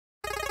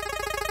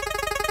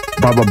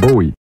Baba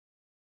Booey.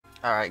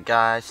 Alright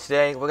guys,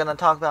 today we're gonna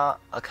talk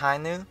about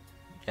Akainu,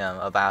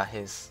 about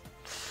his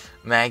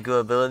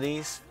Magu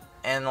abilities,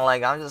 and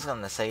like I'm just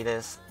gonna say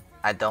this,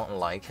 I don't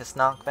like his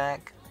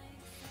knockback,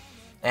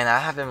 and I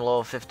have him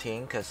level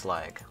 15 cause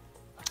like,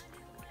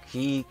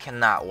 he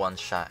cannot one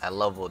shot at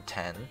level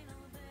 10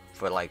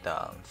 for like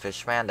the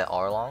fishman that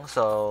are long,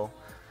 so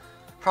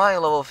probably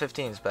level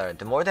 15 is better.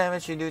 The more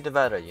damage you do the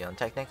better,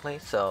 technically.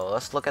 So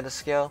let's look at the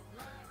skill.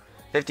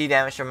 50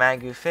 damage for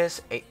Magu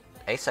Fist, 8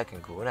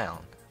 second cooldown.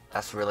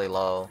 That's really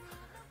low.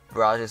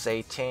 Barrage is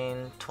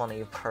 18,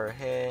 20 per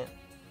hit.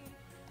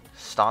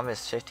 Stomp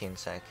is 15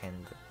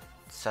 second,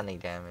 70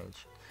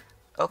 damage.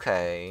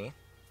 Okay.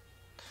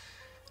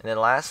 And the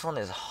last one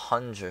is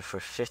 100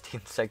 for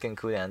 15 second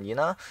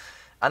cooldown.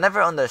 I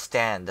never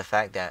understand the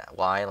fact that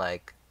why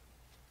like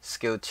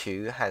skill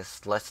 2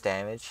 has less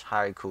damage,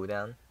 higher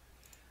cooldown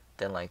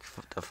than like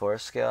the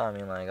 4th skill. I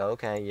mean, like,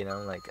 okay,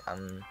 like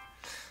I'm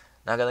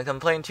not gonna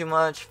complain too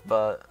much,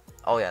 but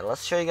oh yeah,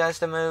 let's show you guys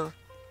the move.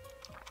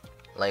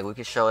 Like we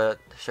could show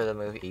the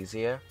move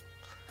easier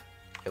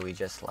if we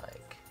just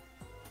like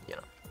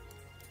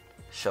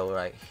show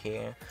right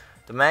here.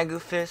 The Magu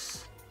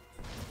Fist.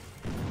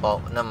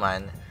 Well, never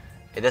mind.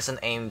 It doesn't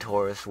aim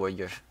towards where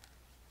you're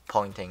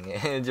pointing.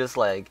 It just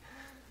like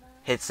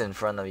hits in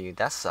front of you.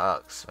 That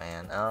sucks,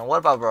 man. What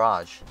about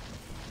Barrage?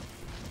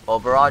 Well,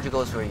 Barrage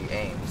goes where you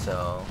aim,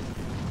 so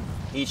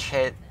each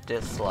hit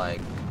does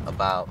like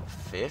about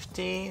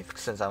 50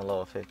 since I'm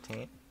level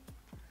 15.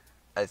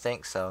 I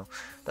think so.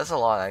 That's a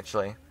lot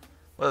actually.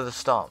 What is the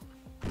stomp?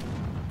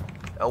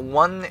 A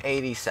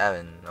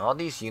 187. All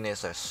these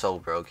units are so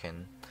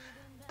broken.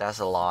 That's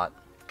a lot.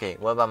 Okay,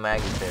 what about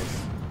Magu Fist?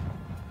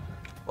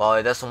 Well,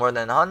 it does more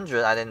than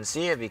 100. I didn't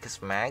see it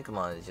because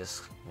Magma is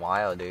just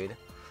wild, dude.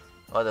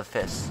 What the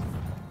Fist?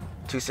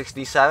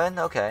 267?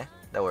 Okay,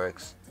 that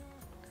works.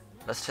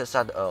 Let's test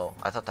out the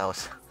I thought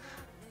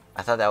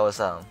that was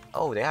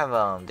oh,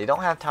 they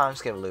don't have time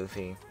skip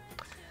Luffy.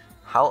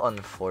 How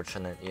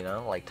unfortunate,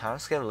 like time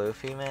skip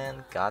Luffy,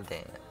 man. God damn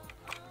it.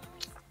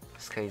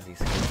 It's crazy.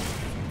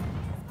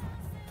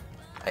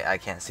 I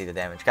can't see the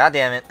damage. God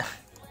damn it.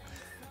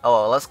 Oh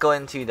well, let's go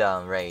into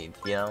the raid.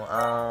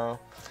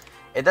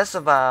 It does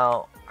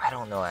about, I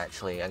don't know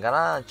actually. I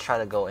gotta try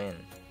to go in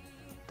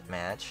the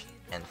match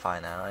and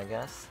find out, I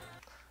guess.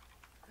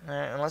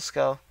 Alright, let's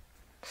go.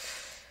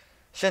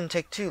 Shouldn't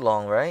take too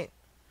long, right?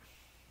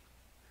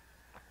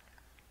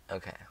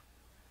 Okay.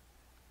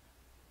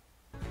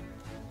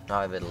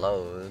 Now if it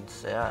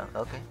loads, yeah,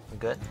 okay,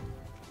 good.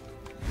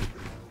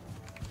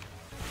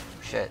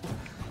 Shit.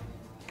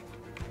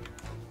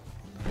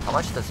 How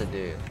much does it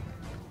do?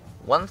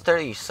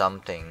 130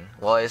 something.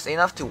 Well, it's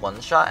enough to one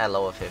shot at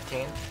level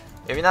 15.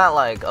 Maybe not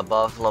like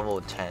above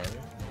level 10.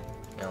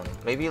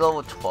 Maybe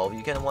level 12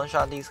 you can one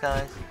shot these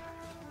guys.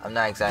 I'm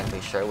not exactly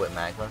sure with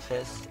Magma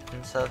Fist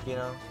and stuff,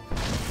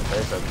 but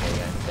it's okay,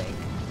 I think.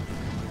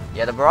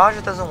 Yeah, the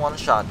Barrage doesn't one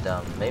shot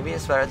them. Maybe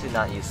it's better to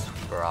not use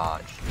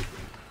Barrage.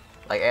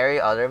 Like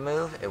every other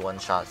move, it one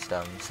shots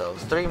them. So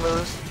 3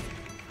 moves,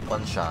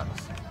 1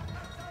 shots.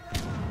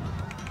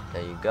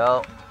 There you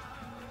go.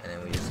 And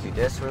then we just do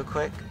this real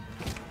quick.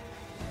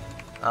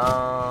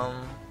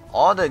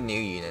 All the new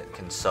unit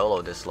can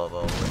solo this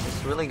level, which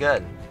is really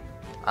good.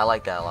 I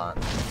like that a lot.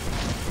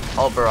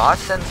 Oh, Barrage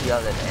sends you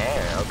out in the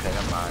air. Okay,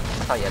 never mind.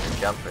 I thought you had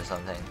to jump or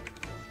something.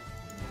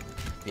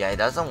 Yeah, it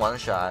doesn't one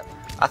shot.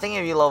 I think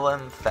if you level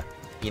him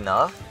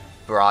enough,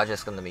 Barrage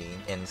is gonna be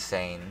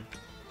insane.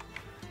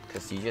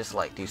 Cause you just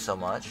like do so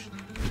much,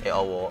 it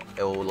will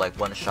like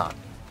one shot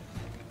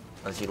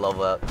once you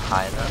level up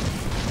high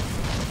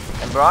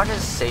enough. And Barrage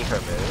is safer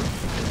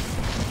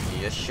move.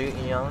 You just shoot,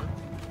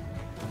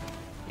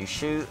 you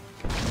shoot,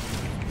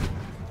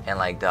 and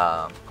like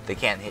they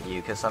can't hit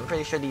you. Cause I'm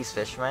pretty sure these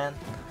fishmen,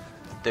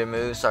 their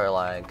moves are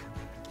like,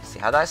 see,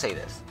 how do I say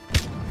this?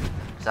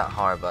 It's not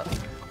hard, but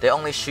they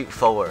only shoot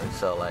forward.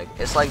 So like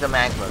it's like the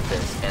Magma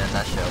Fist in a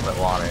nutshell, but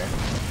water.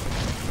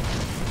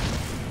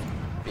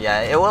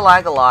 Yeah, it will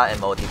lag a lot in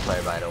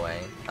multiplayer, by the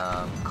way.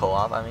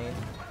 Co-op, I mean,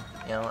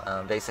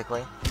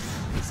 basically.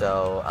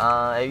 So,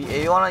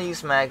 if you want to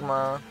use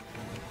Magma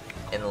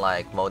in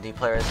like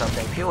multiplayer or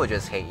something, people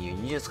just hate you.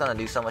 You're just gonna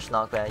do so much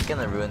knockback. You're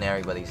gonna ruin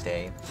everybody's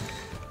day,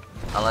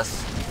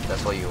 unless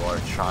that's what you are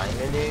trying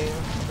to do.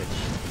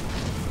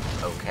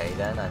 Which, okay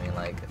then. I mean,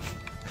 like,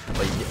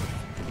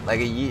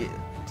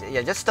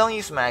 yeah, just don't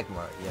use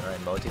Magma,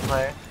 in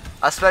multiplayer.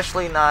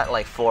 Especially not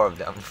like 4 of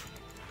them.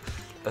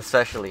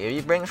 Especially if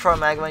you bring for a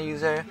Magma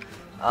user,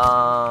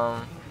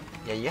 yeah,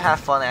 you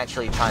have fun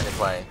actually trying to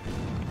play,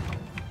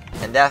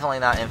 and definitely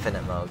not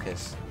infinite mode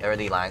because it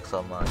already lags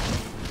so much.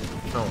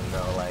 Oh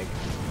no, like,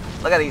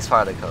 look at these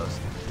particles.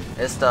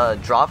 It's the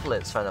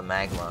droplets from the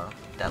magma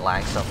that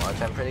lag so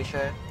much, I'm pretty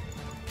sure.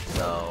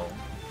 So,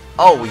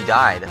 oh, we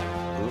died.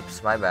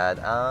 Oops, my bad.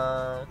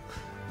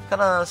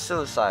 Kinda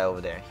suicide over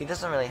there. He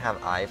doesn't really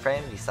have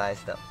iframe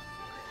besides the,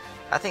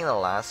 I think the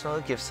last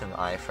mode gives him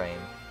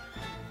iframe.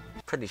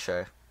 Pretty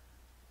sure.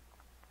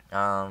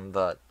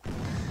 But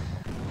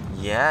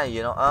yeah,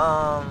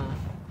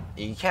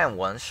 you can't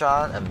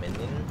one-shot a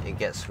minion, it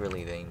gets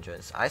really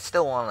dangerous. I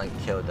still want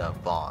to kill the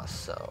boss,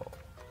 so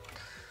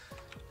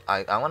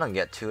I want to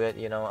get to it,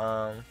 you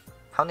know.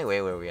 How many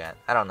wave were we at?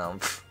 I don't know.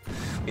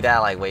 We died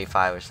like wave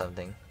 5 or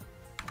something.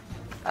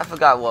 I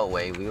forgot what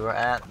wave we were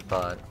at,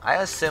 but I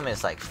assume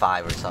it's like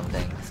 5 or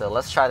something. So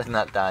let's try to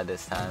not die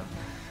this time.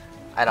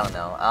 I don't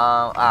know.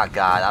 Ah,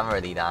 god, I'm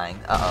already dying.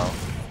 Uh-oh.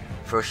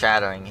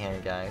 Foreshadowing here,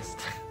 guys.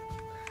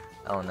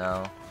 Oh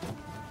no.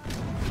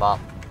 Bop.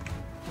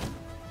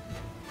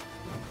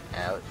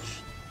 Ouch.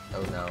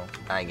 Oh no.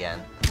 Not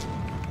again.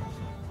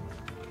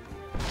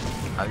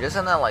 I'm just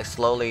gonna like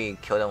slowly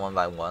kill them one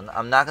by one.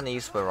 I'm not gonna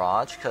use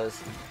barrage because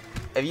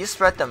if you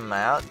spread them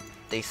out,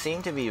 they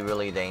seem to be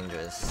really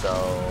dangerous. So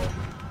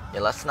yeah,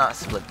 let's not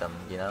split them,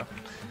 you know?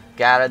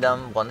 Gather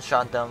them,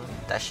 one-shot them.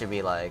 That should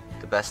be like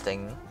the best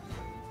thing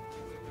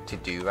to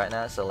do right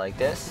now. So like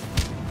this.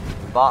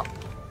 Bop.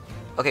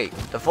 Okay,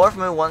 the fourth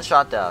move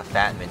one-shot the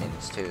fat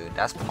minions too.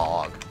 That's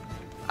Pog.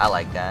 I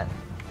like that.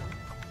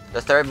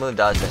 The third move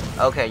doesn't.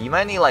 Okay, you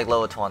might need like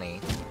level 20.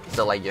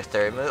 So like your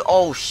third move.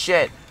 Oh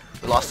shit!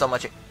 We lost so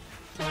much.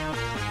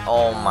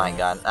 Oh my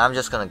god. I'm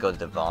just gonna go to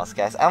the boss,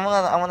 guys. I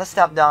wanna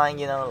stop dying,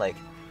 you know, like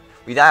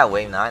we die at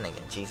wave 9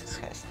 again. Jesus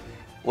Christ.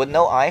 With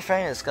no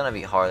iframe, it's gonna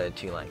be harder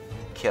to like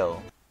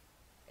kill.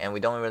 And we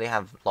don't really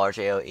have large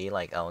AoE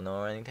like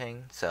Elno or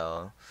anything,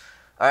 so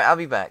alright, I'll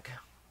be back.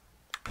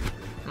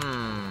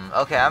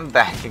 Okay, I'm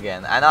back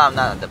again. I know I'm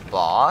not the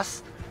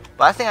boss,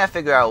 but I think I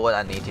figured out what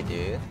I need to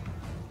do.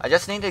 I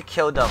just need to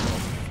kill them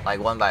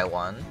like one by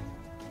one,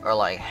 or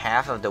like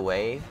half of the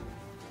wave,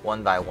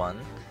 one by one.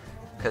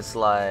 Cause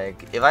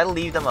like, if I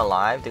leave them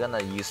alive, they're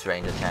gonna use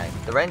range attack.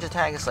 The range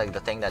attack is like the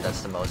thing that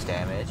does the most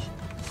damage,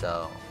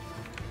 so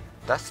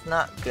that's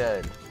not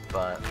good,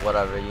 but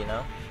whatever, you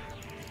know?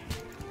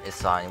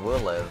 It's fine, we'll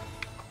live.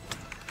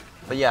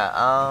 But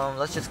yeah,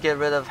 let's just get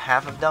rid of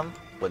half of them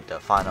with the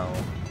final,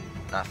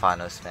 not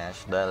final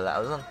smash,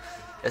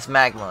 it's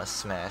magma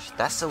smash.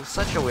 That's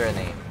such a weird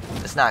name.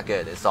 It's not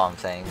good, it's all I'm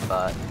saying,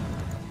 but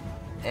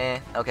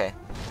okay.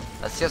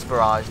 Let's just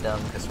barrage them,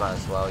 cause might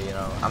as well, you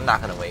know. I'm not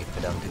gonna wait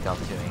for them to come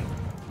to me.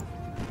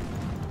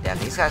 Damn,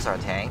 these guys are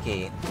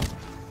tanky.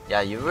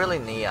 Yeah, you really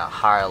need a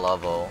higher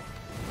level.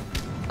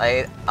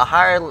 Like, a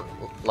higher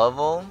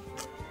level,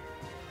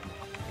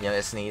 you know,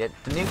 it's needed.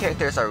 The new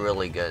characters are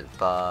really good,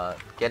 but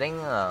getting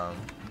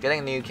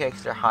new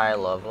character higher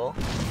level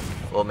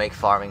will make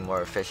farming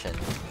more efficient.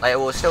 Like, it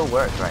will still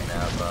work right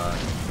now, but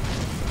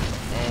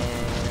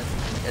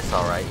it's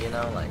alright, you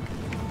know, like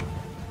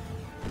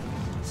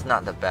it's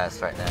not the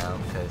best right now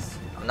because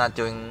I'm not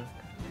doing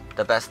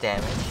the best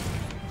damage,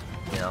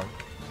 you know,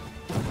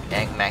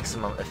 and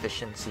maximum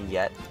efficiency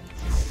yet,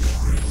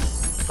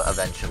 but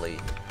eventually.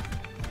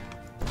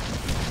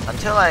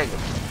 Until like,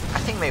 I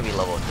think maybe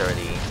level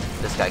 30,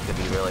 this guy could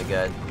be really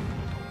good.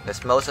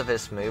 Because most of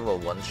his move will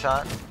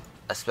one-shot,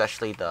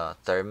 especially the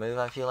third move,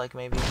 I feel like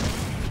maybe.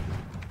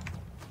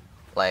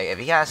 Like, if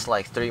he has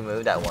like 3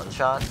 moves that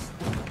one-shots,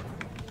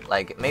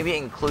 like maybe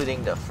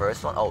including the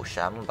first one. Oh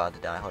shit, I'm about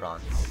to die, hold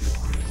on.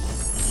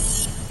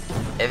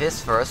 If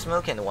his first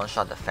move can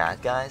one-shot the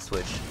fat guys,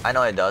 which I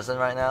know it doesn't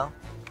right now,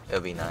 it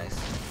would be nice.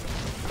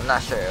 I'm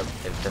not sure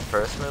if the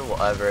first move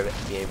will ever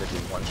be able to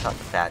one-shot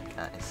the fat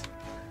guys.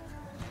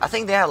 I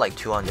think they have like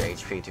 200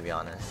 HP to be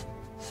honest.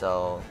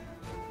 So,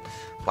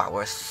 wow,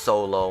 we're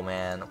so low,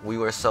 man. We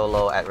were so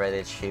low at red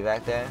HP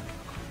back there.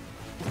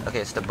 Okay,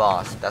 it's the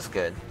boss. That's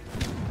good.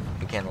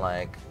 We can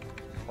like,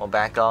 we'll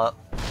back up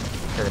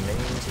to the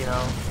minions, you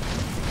know.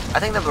 I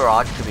think the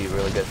barrage could be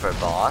really good for a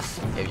boss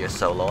if you're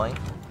soloing.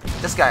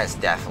 This guy is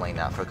definitely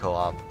not for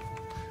co-op.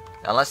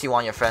 Unless you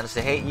want your friends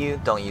to hate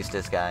you, don't use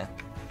this guy.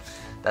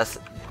 That's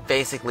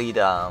basically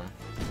the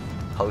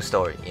whole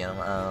story, you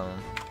know.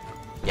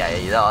 Yeah,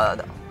 you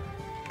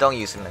don't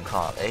use him in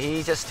co-op.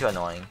 He's just too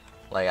annoying.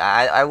 Like,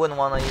 I wouldn't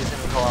want to use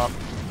him in co-op.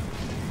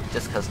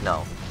 Just cause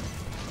no.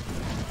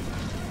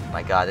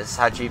 My god, this is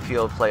how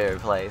GPO player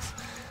plays.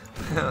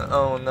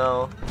 Oh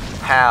no.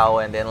 How?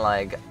 And then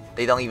like,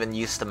 they don't even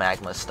use the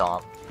magma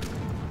stomp.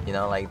 You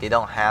know, like they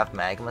don't have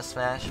magma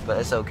smash, but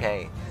it's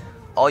okay.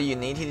 All you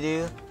need to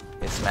do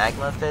is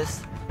magma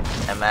fist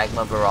and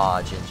magma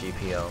barrage in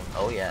GPO.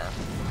 Oh yeah.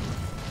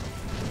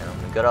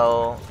 And good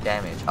old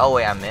damage. Oh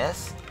wait, I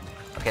missed?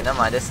 Okay, never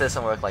mind, this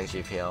doesn't work like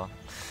GPO.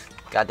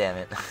 God damn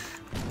it.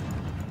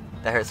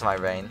 That hurts my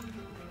brain.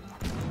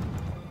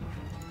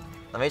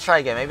 Let me try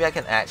again, maybe I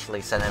can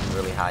actually send him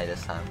really high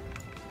this time.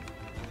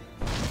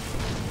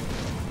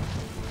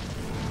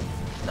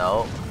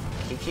 No,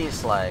 he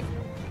keeps like,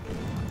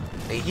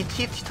 he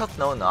took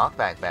no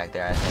knockback back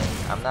there, I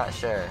think. I'm not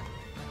sure.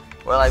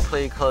 We're like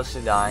pretty close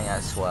to dying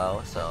as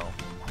well, so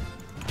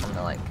I'm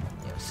gonna like,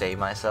 you know, save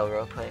myself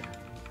real quick.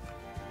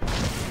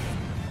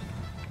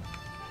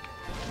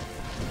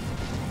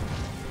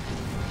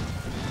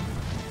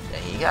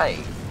 Yeah,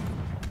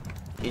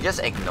 he just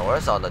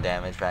ignores all the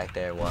damage back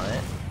there,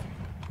 what?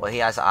 Well, he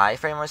has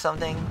iframe or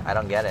something? I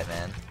don't get it,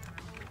 man.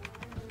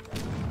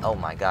 Oh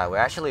my god, we're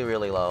actually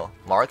really low.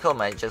 Marco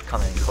might just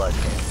come in clutch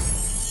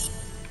here.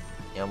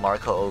 You know,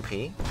 Marco OP.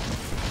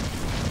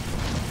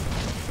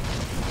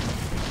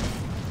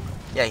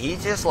 Yeah, he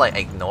just like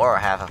ignore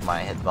half of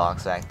my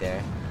hitbox back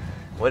there.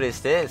 What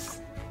is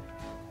this?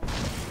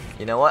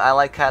 You know what? I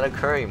like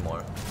Katakuri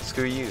more.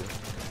 Screw you.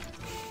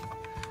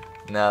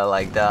 No,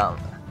 like the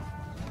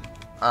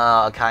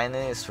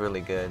Akainu is really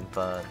good,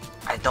 but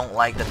I don't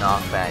like the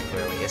knockback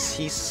really.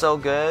 He's so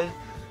good.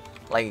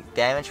 Like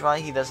damage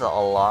wise, he does it a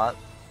lot.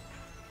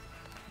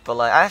 But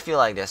like I feel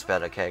like there's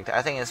better character.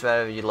 I think it's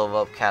better if you level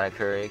up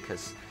Katakuri,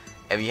 because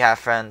if you have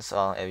friends,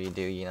 or if you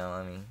do, you know,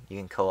 I mean, you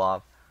can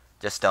co-op.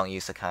 Just don't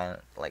use the kind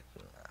of like,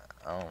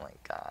 oh my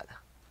god.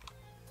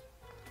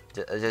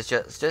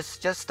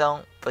 Just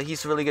don't. But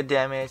he's really good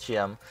damage.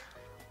 Yeah,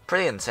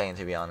 pretty insane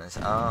to be honest.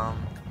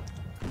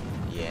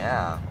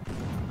 Yeah,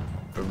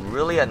 but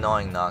really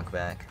annoying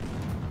knockback.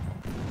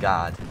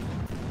 God.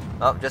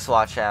 Oh, just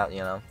watch out, you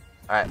know.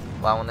 Alright,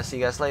 well I want to see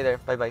you guys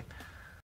later. Bye bye.